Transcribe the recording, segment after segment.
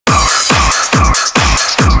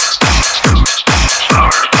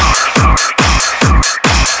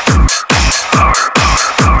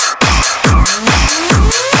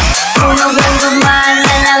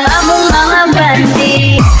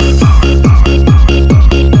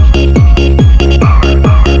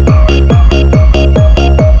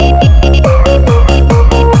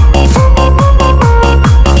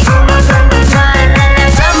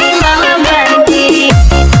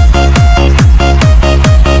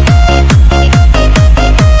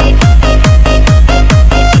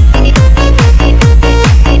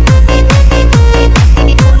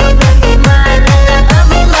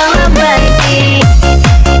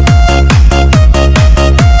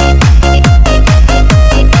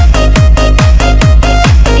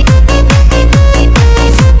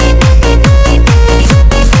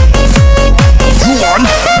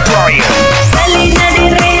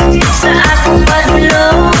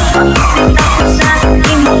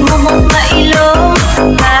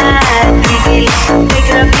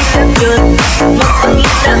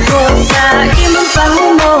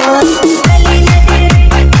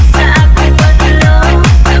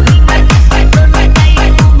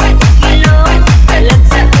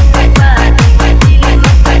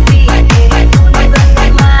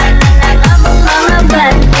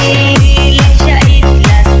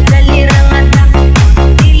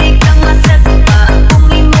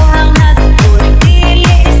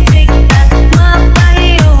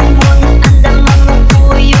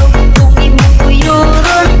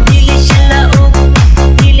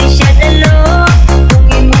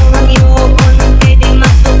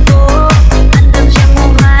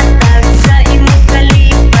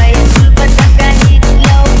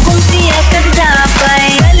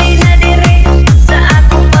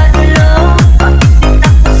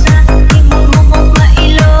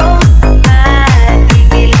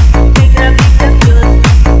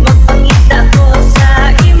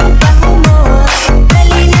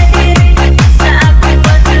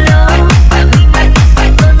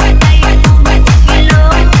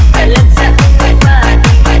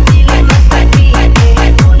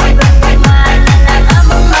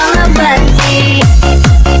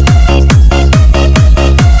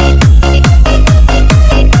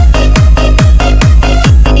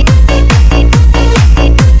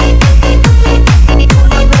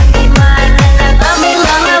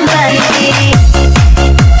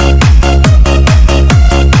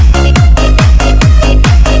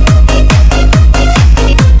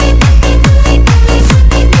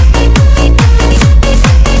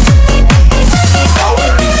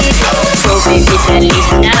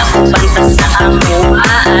amo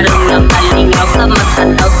aarong na malingaw ka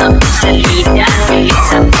magkataw tapos salida dili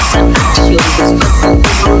sa aksyon gusto ko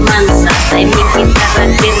romansa timing kita ra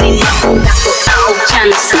diri mauna ko taog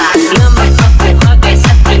tsansa nga magpapuhagay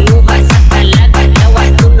sa tinguha sa talaga lawas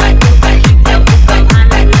tunay kung kahitaw o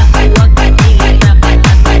kamanan na huwag dili na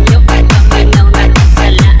patatanyo paminaw na sa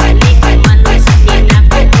laani manon sa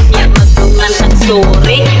tinako kunya magtungan ang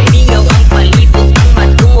sore mingaw ang palibot ang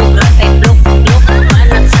matungog ra kay blok-blok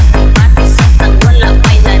panat sa pati sa tangwa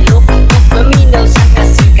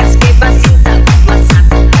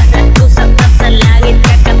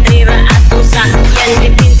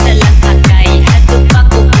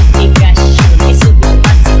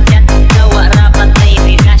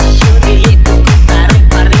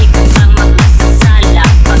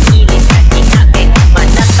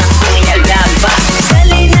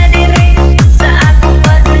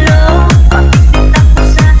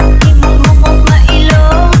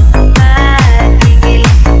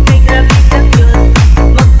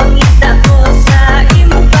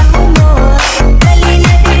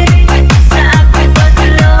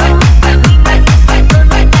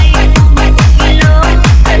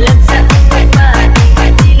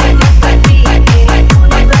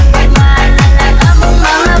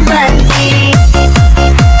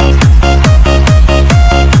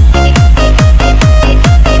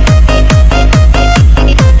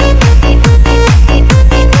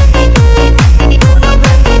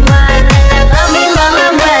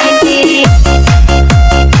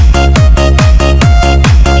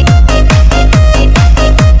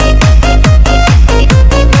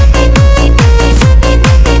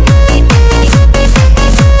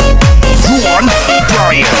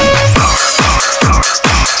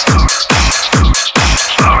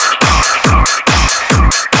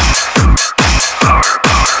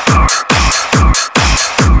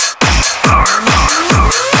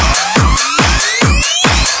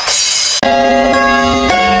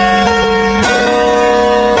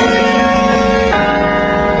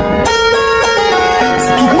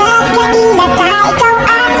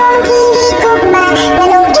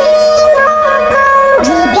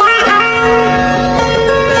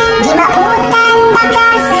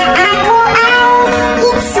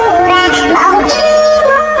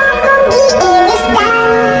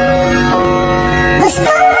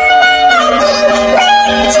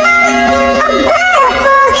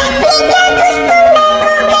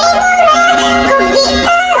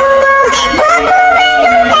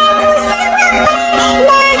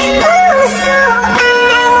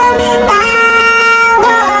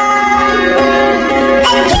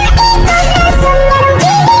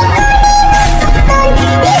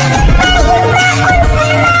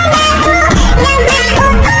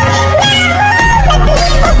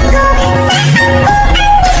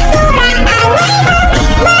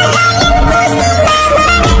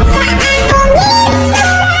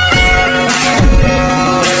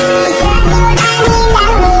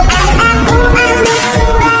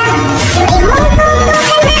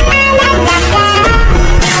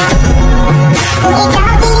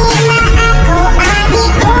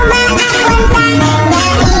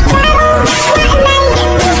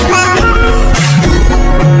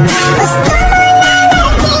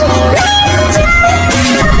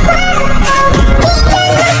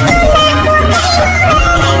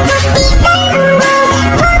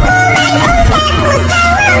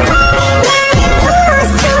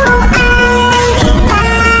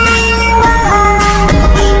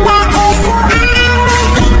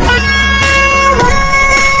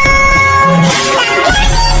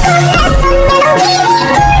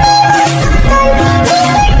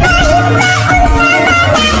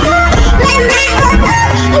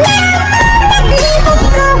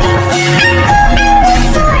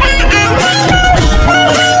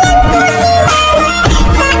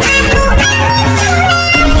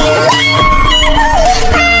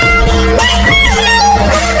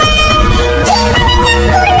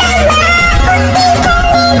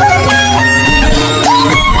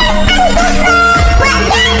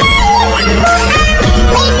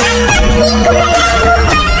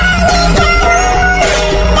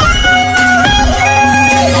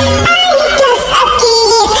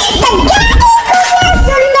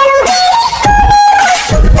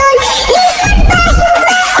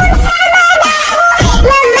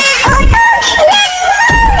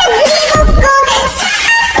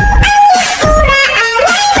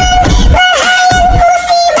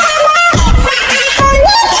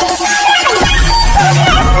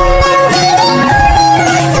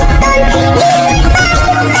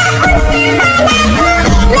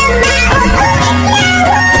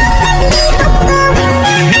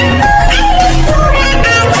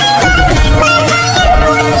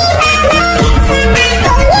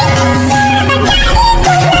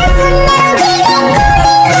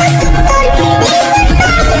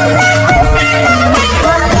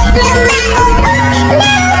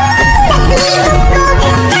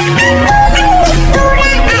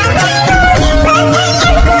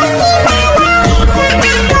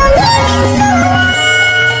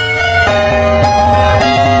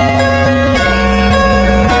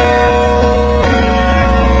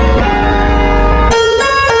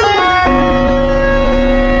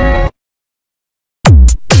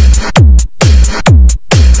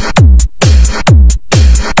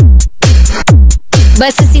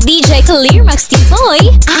Basta si DJ Clear Max Timoy,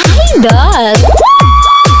 idol!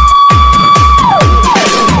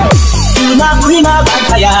 Hinag-hinag ang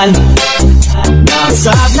kayan,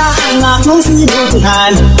 nausap na ang akong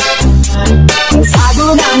sinutihan.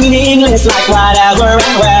 Sago ng in-English like whatever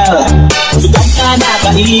and well, sugat ka na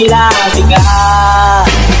kahila, tika.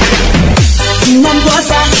 Tingnan ko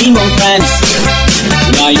sa imong friends,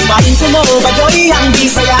 ngayon pa rin kuno bagoy ang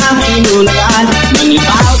Bisaya ang inulakan.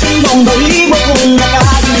 Mangipaw imong balibo kung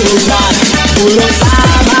nakatulugan, pulong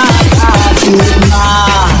sama katugma.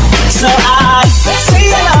 So I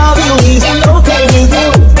say I love you, is it okay with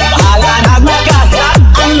you? Bahala na magkakak,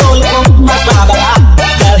 ang lolo kong magpabala.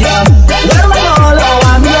 Tell him, well my lolo,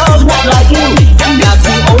 I'm yours, not like you. I'm not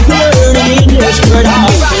too old to learn an English word.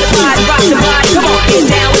 Rock the body, come on, get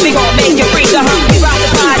down, we gon' make you free the hump. Rock the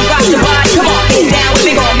body, come on, get down,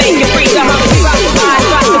 we gon' make you free the hump. Rock the body,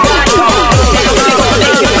 come on, get down, we gon'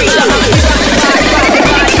 make you free the hump. Rock the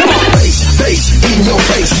body, come on. Face in your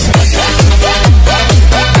face.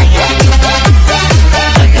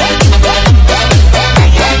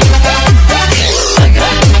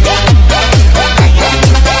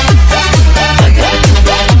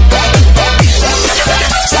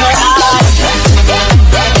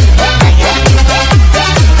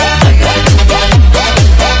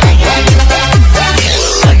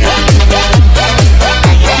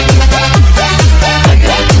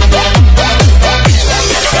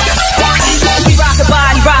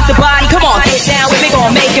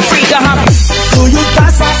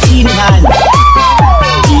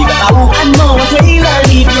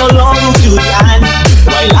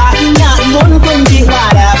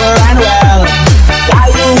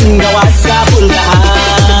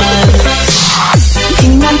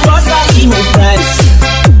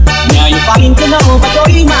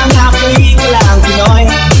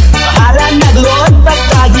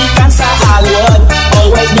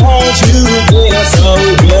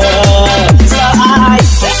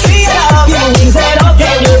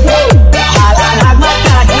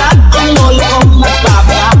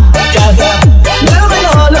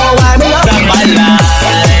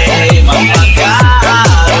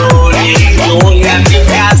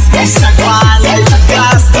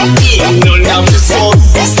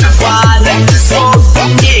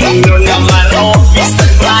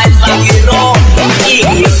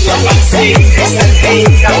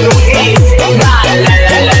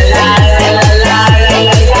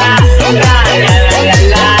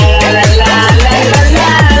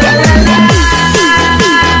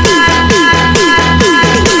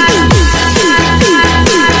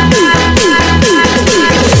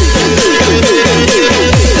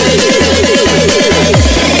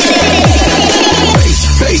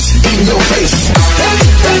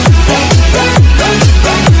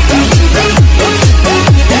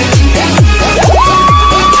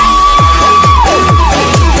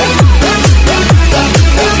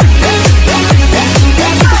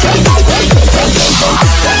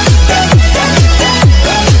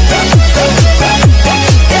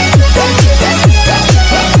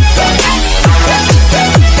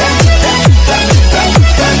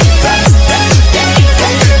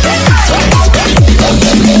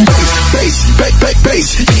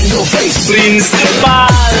 Principal,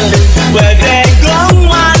 pwede kong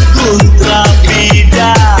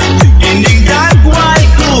magkontrabida, hindi kagway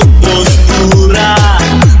ko postura,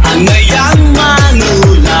 ang ngayang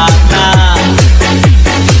manulak na.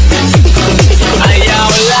 Ayaw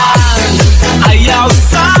lang, ayaw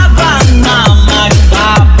sabang na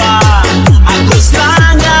magpapa, agos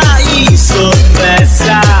na nga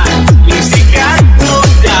isorpresa, yung sikat ko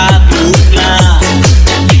dapat na.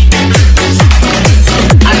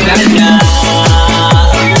 Ang ganda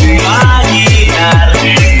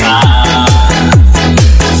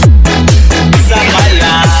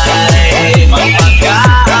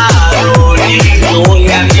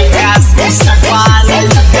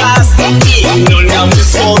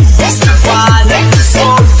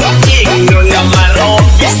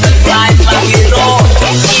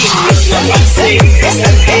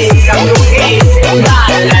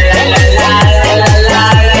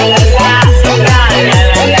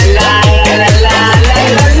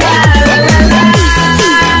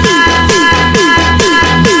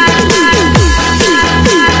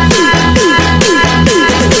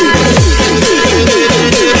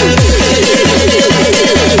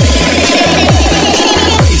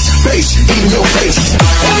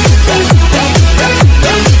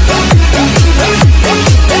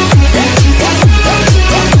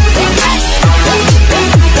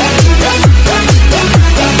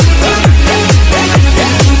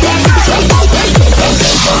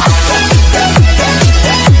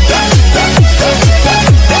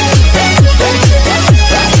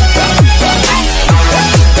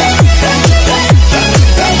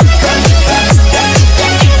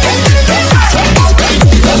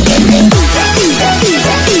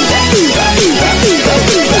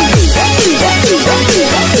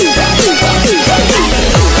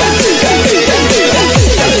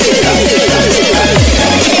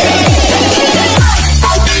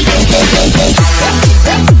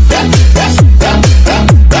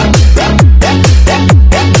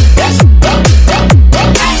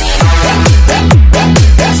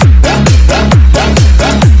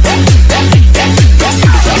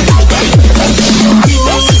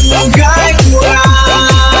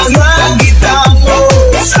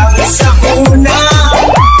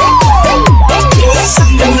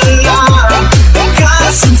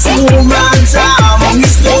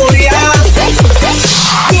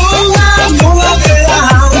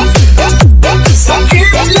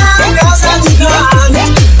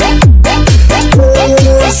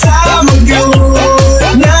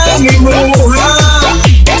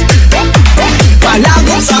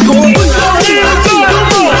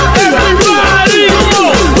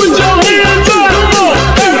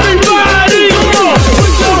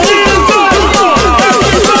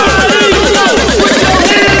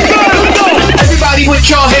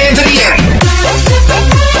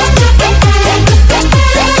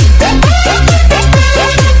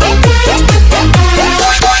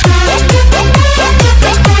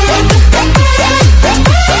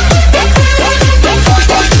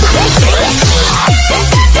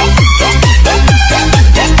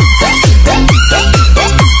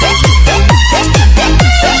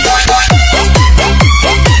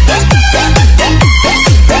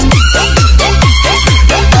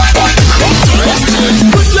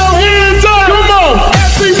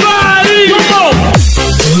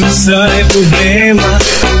may problema.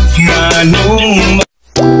 Anong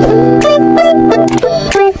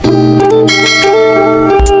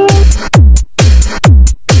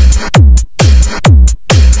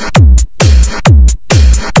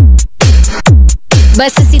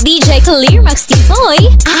Basta si DJ Clear Max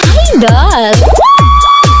Tipoy, idol!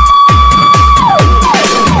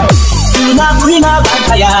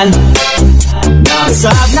 Pinabantayan,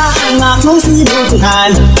 nasag na ang akong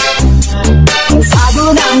sinutuhan.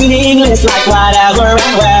 Sago ng in-English like whatever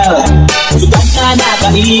and well. Sikat ka na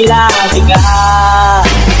kahilati ka.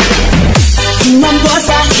 Tingnan ko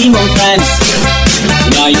sa imong friends,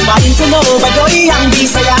 ngayon pa rin tumobagoy ang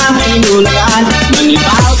Bisaya hinulagan.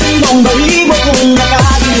 Mangipaw tingong balibo kung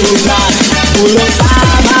nakalimutan. Pulong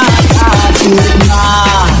sama sa tuna.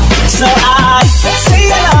 So I say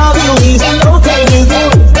I love you, is it okay with you?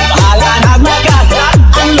 Bahala na magkasat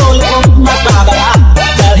ang lolo kong magbabala.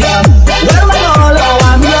 Tell him, well my lolo,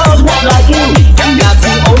 I'm yours, not like you. I'm not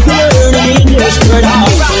too old to learn English word. Rock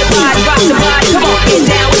the body, come on, get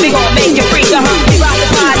down, we gon' make you freak the hump. Rock the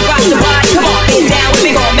body, come on, get down, we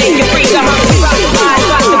gon' make you freak the hump. Rock the body,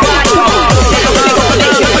 come on, get down, we gon'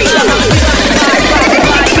 make you freak the hump. Rock the body,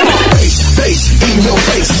 come on. face in your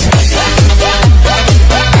face?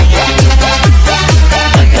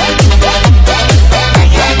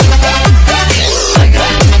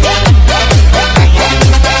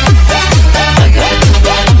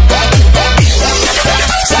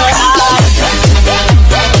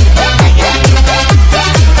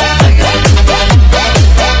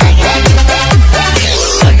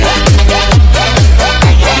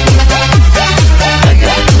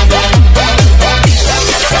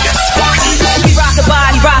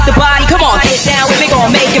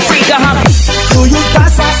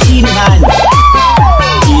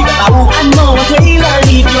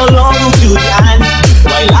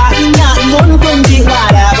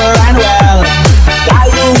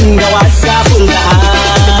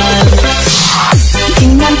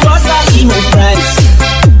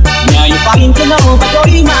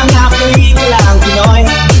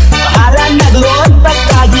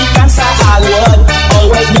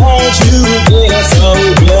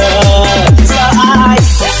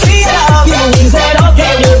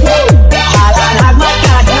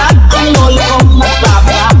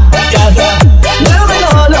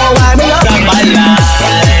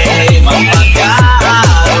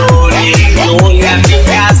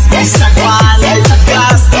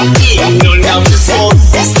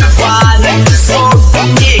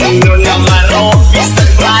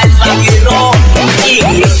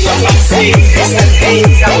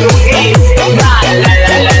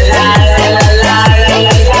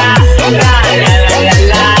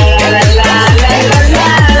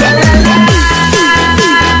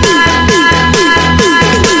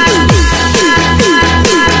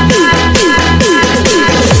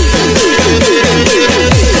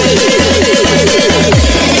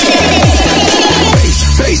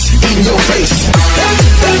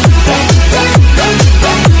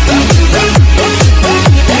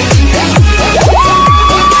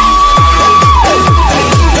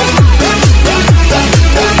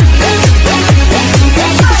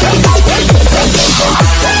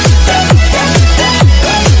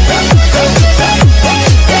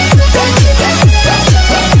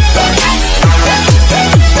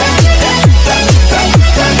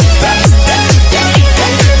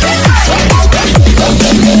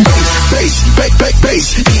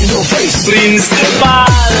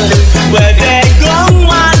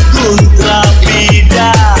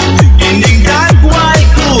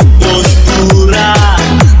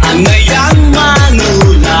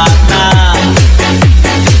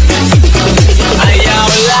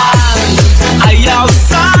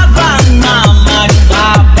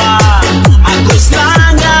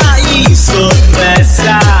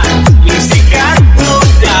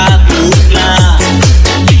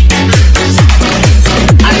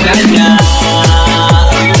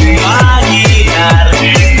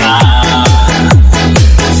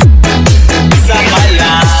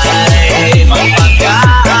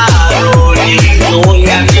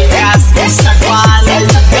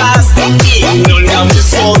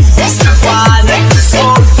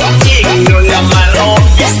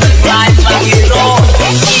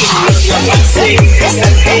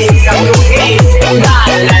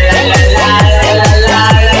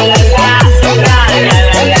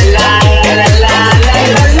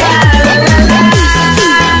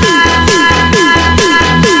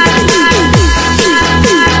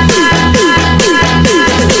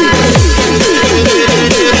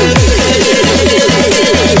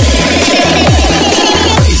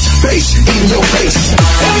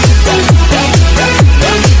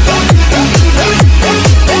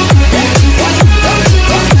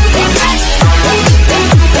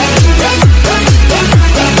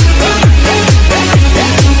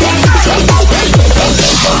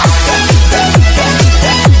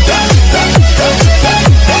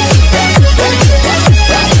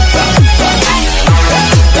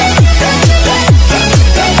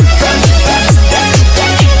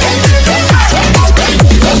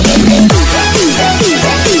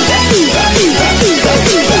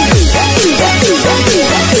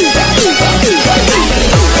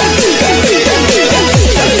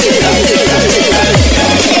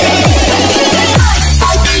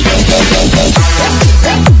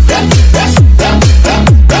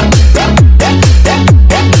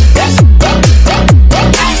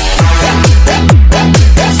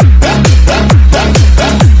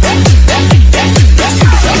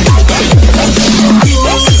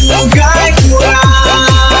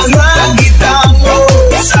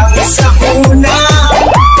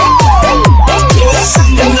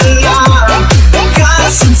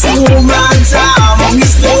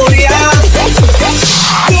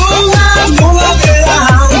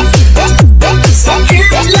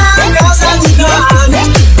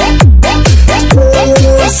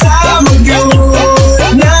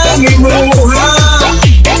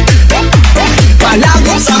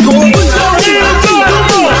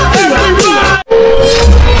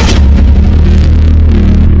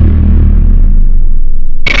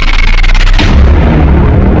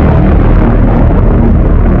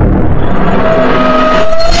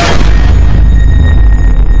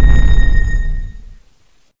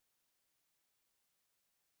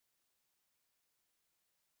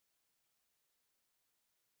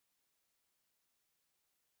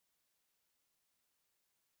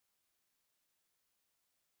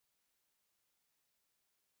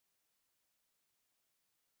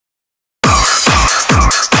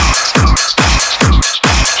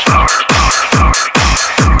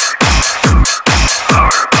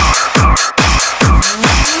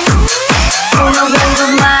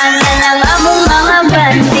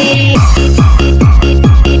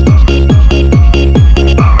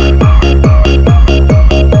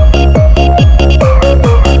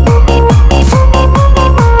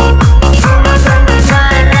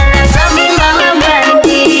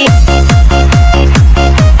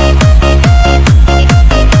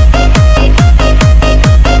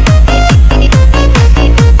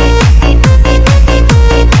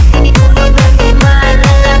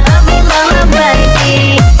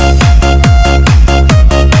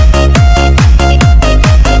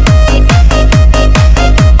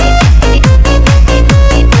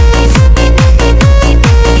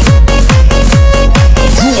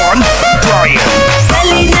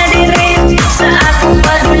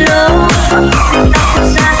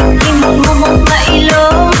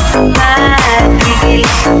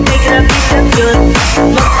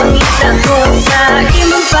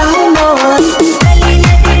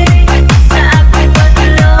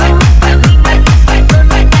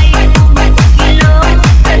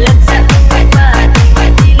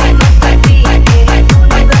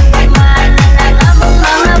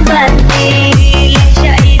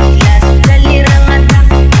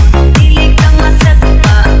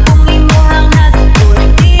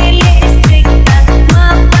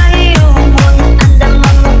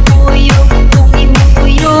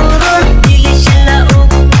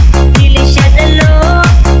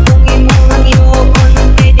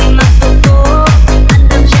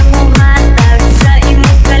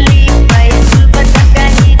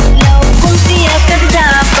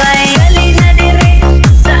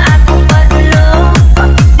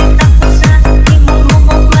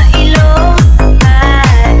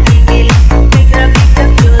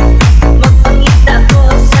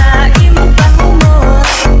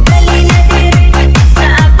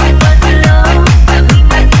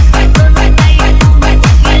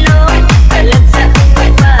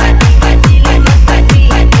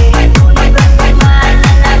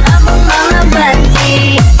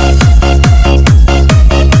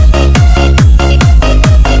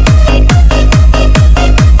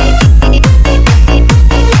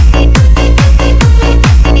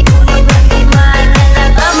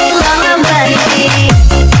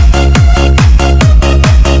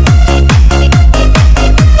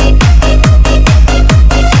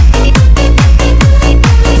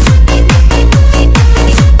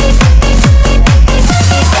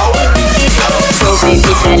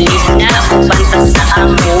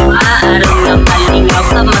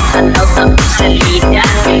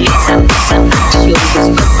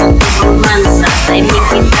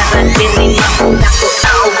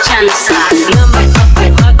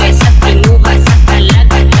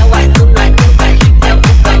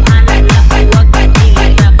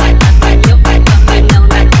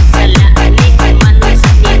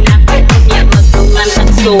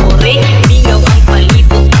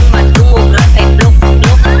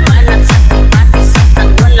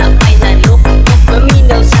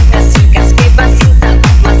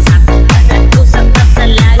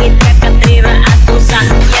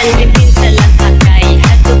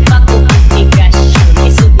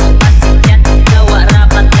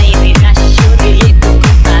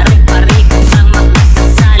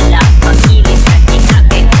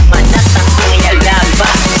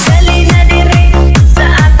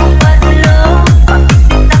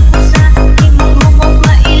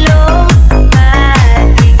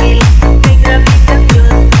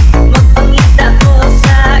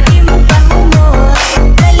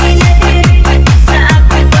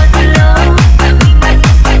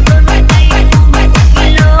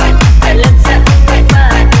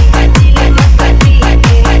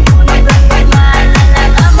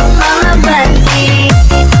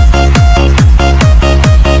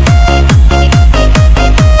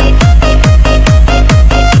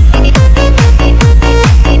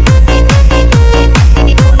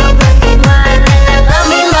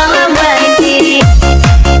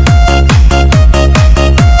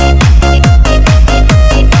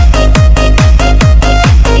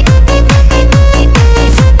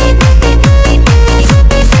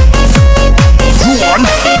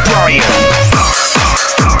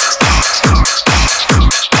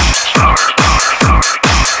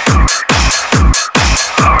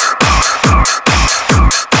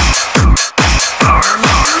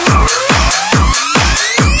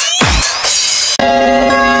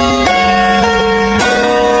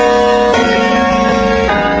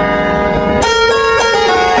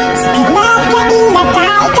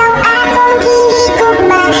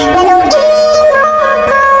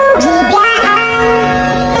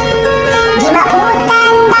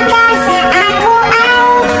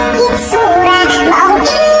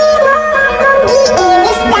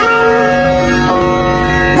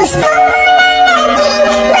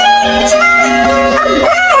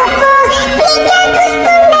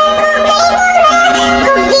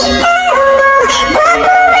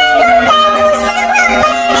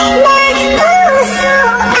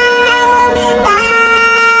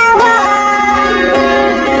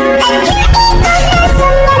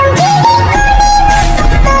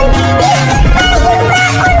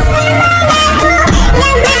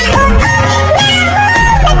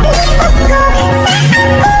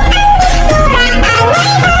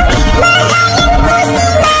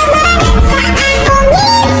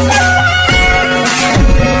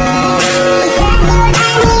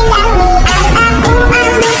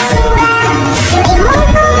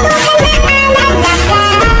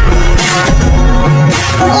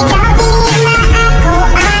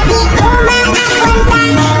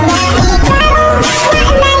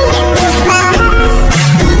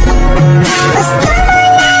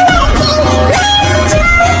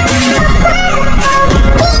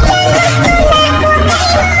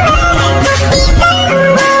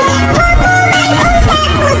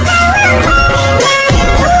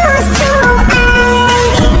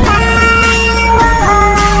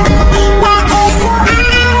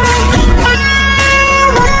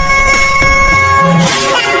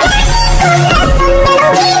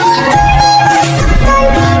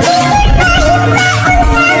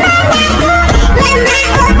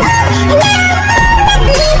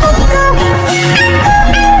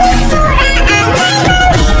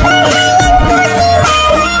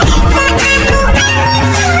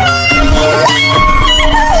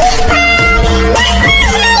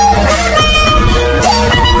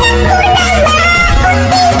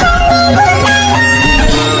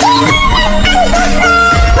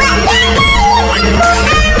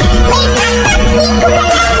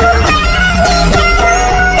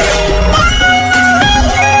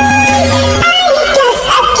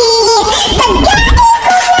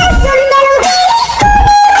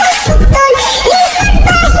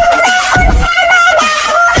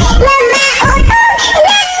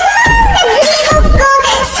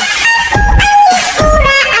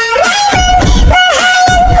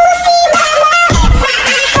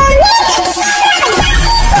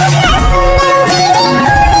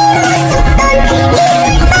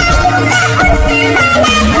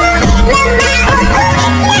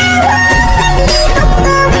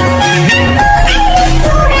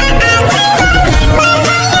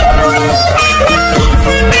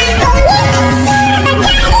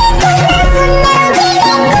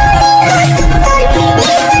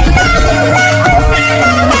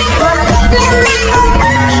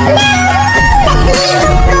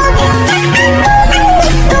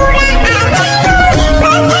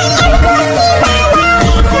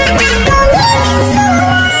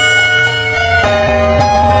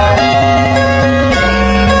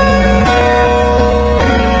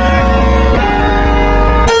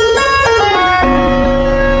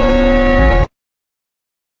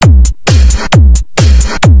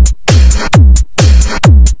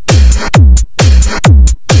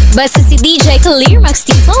 Basta si DJ Clear Max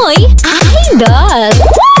Tipoy, idol!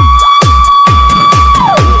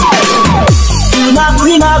 Una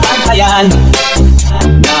ko'y nabantayan,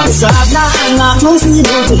 nausap na ang akong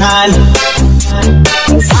sinutihan.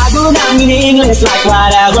 Sago ng in-English like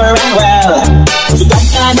whatever and well, sugat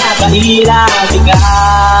ka na kahirati ka.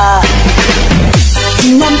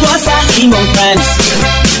 Tingnan ko sa imong friends,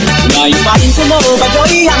 ngayon pa rin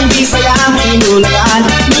sumubagoy ang Bisaya ang inulagan.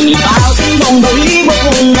 Manipaw imong balibo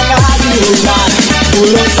kung nakahalimutan,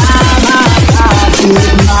 pulong sama sa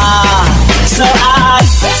tugma. So I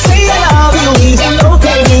say I love you, is it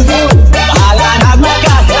okay with you? Bahala na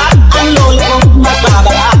magkasat ang lolo kong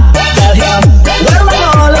magbabala. Tell him, well my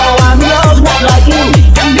lolo, I'm in love not like you.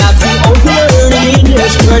 I'm not too old to learn an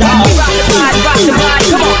English word. Rock the body,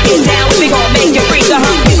 come on, get down, we gon' make you freak the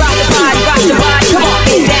hump. Rock the body, come on,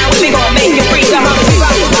 get down, we gon' make you freak the hump.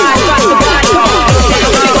 Rock the body, come on, get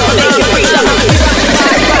down, we gon' make you freak the hump.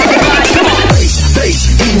 Rock the body, come on. Face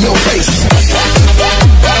in your face.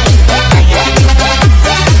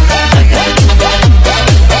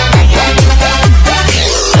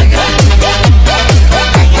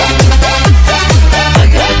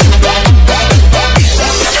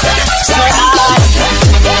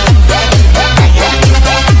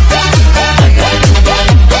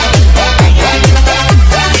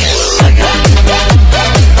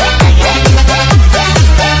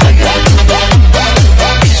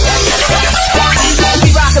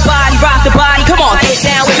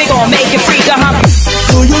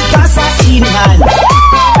 Tuyod ka sa sinihan,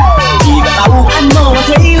 di ba tauhan mo ang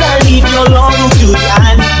trailer, di pinulong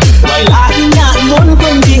tututan. Wala inaan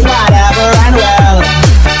kundi whatever and well,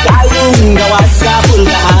 tayong gawa sa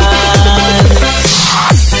pulgahan.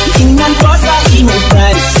 Tingnan ko sa imong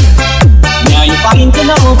friends, ngayon pa rin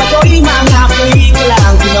tunaw, pato'y mga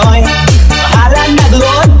pelikulang Pinoy. Bahala na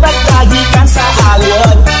doon, basta gikan sa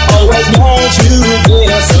Hollywood, always made you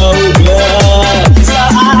feel so good. So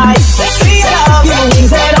I say I love you,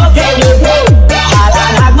 is it okay with you? Bahala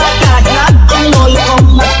na magkakalat, ang lolo kong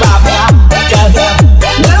magpapala. Tell him,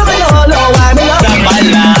 well my lolo, I'm in love. Sa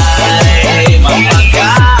balay,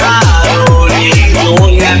 mamagkaroli,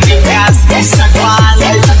 noon nga tigas, isa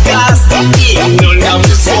kwanay tagas, ingno na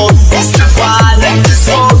musot, isa kwanay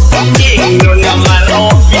musot, ingno na maro,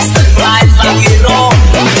 isa kwanay pag-iro,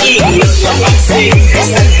 ingno na magsing,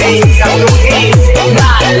 isa tingkang luhin, la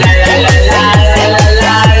la la la la la la la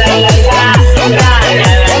la la la, la la la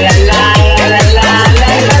la la la la la la la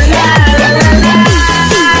la.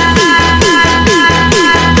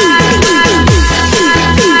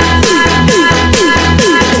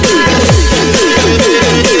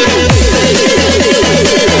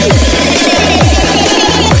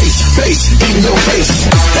 Face in your face.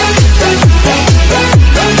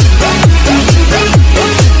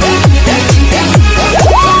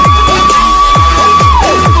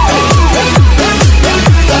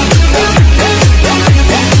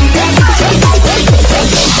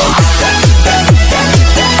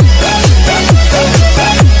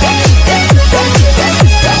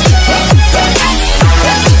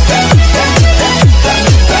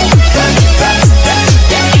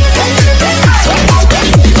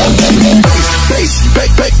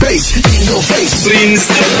 Face in your face.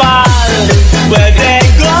 Principal, pwede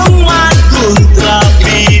kong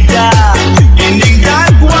magkontrabida, hindi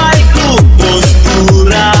kagway ko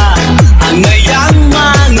postura, ang ngayang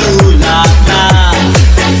manulata.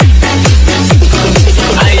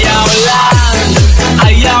 Ayaw lang,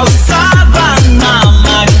 ayaw sabang na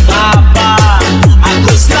magpapa,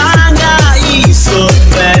 agos na nga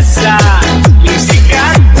isorpresa, yung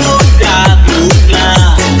sikat ko na.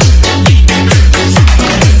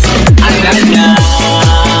 Anak niya,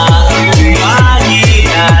 umagi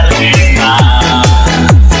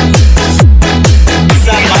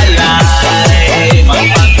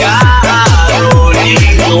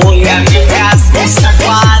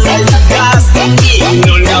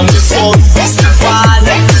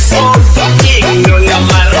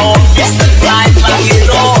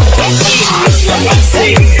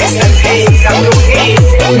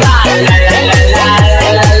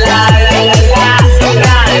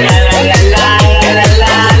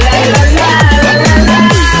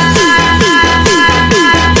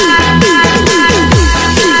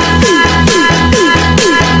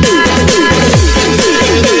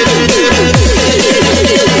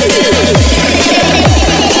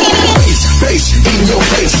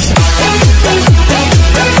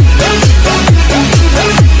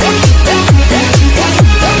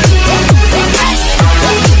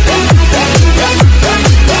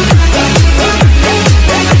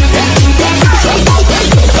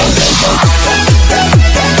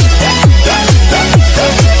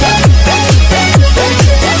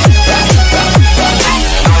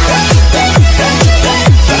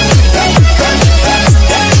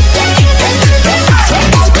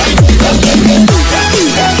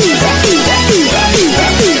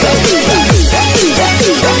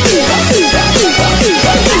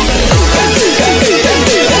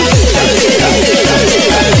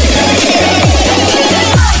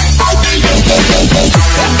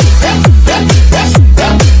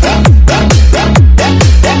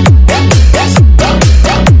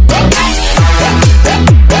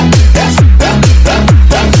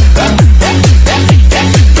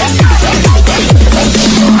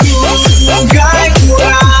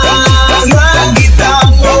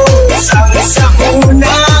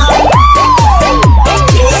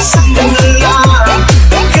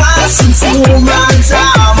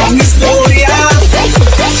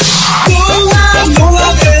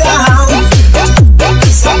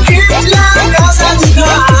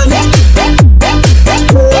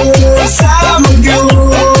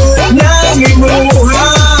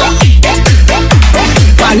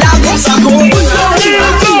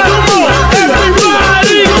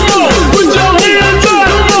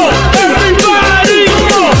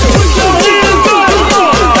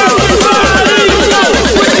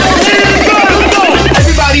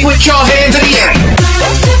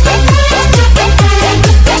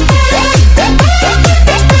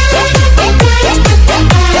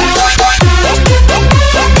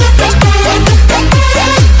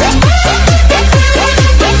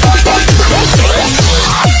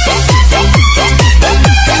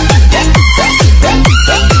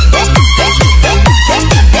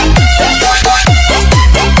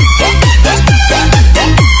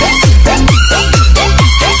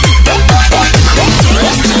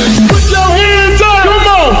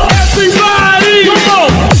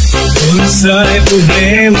Sa'y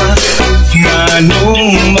problema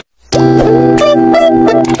manong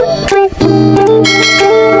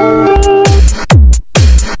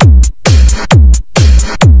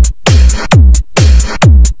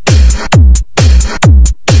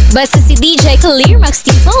Basta si DJ Clear Max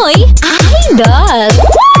Tipoy, idol!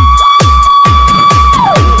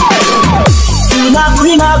 Una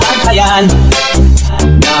ko'y nabantayan,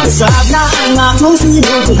 nasab na ang akong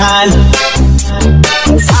sinutuhan.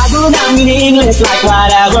 Sago ng in-English like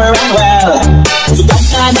whatever and well, sugat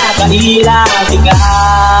na nakailati ka.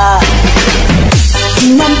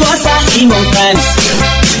 Tingnan ko sa imong friends,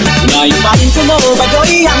 ngayon pa rin ko mo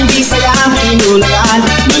bagoy ang Bisaya hinulangan.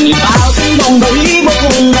 Mangipaw tilong balibo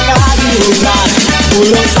kung nakadilugan,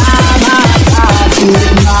 tulong sama sa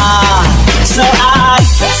tuma. So I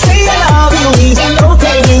say I love you, is it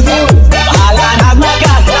okay with you? Bahala na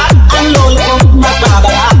magkagrat ang lolo kong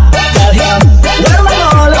magbabala. Tell him, well my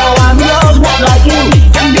lolo, I'm yours, not like you.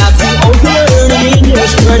 I'm not too old to learn an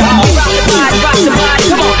English word. Rock the body,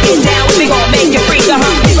 come on, get down, we gon' make you freak the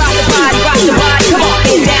hump. Rock the body, come on,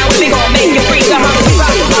 get down, we gon' make you freak the hump.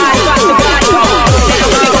 Rock the body, come on, get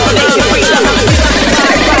down, we gon' make you freak the hump. Rock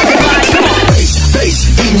the body, come on. Bass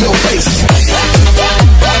in your face.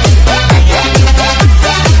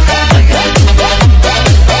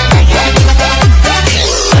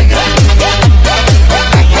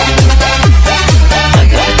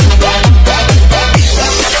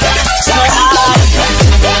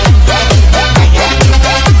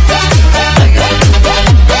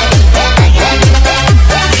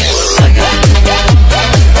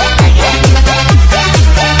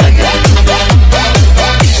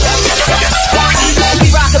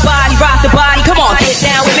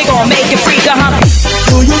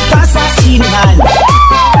 Tuyog ka sa sinahan,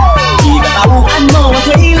 di katauan mo ang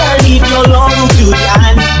trailer, di piolong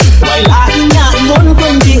julian. Wala niya imon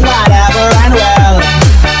kundi whatever and well,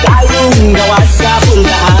 tayong gawa sa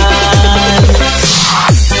pulgahan.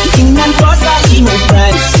 Tingnan ko sa imong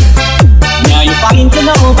friends, ngayon pa rin ko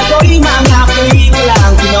na bagoy mga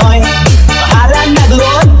pelikulang Pinoy. Bahala na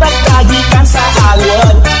doon, basta di kan sa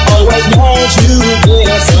Hollywood, always made you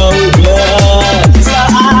feel so good. So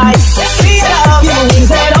I say I love you,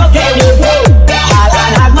 is it okay with you? Bahala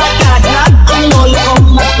na magkagrat ang lolo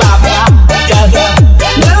kong magpapala. Tell him,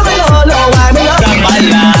 well my lolo, I'm in love.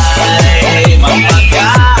 Kamalay,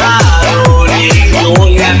 magpagkaroli,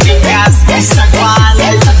 nung natigas, sa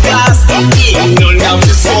kwanay sa gas, ingnon ng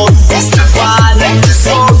lusot, sa kwanay sa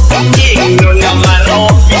sot, ingnon ng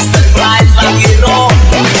marok, sa drive ang iro,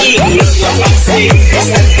 ingnon ng magsing,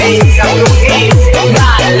 sa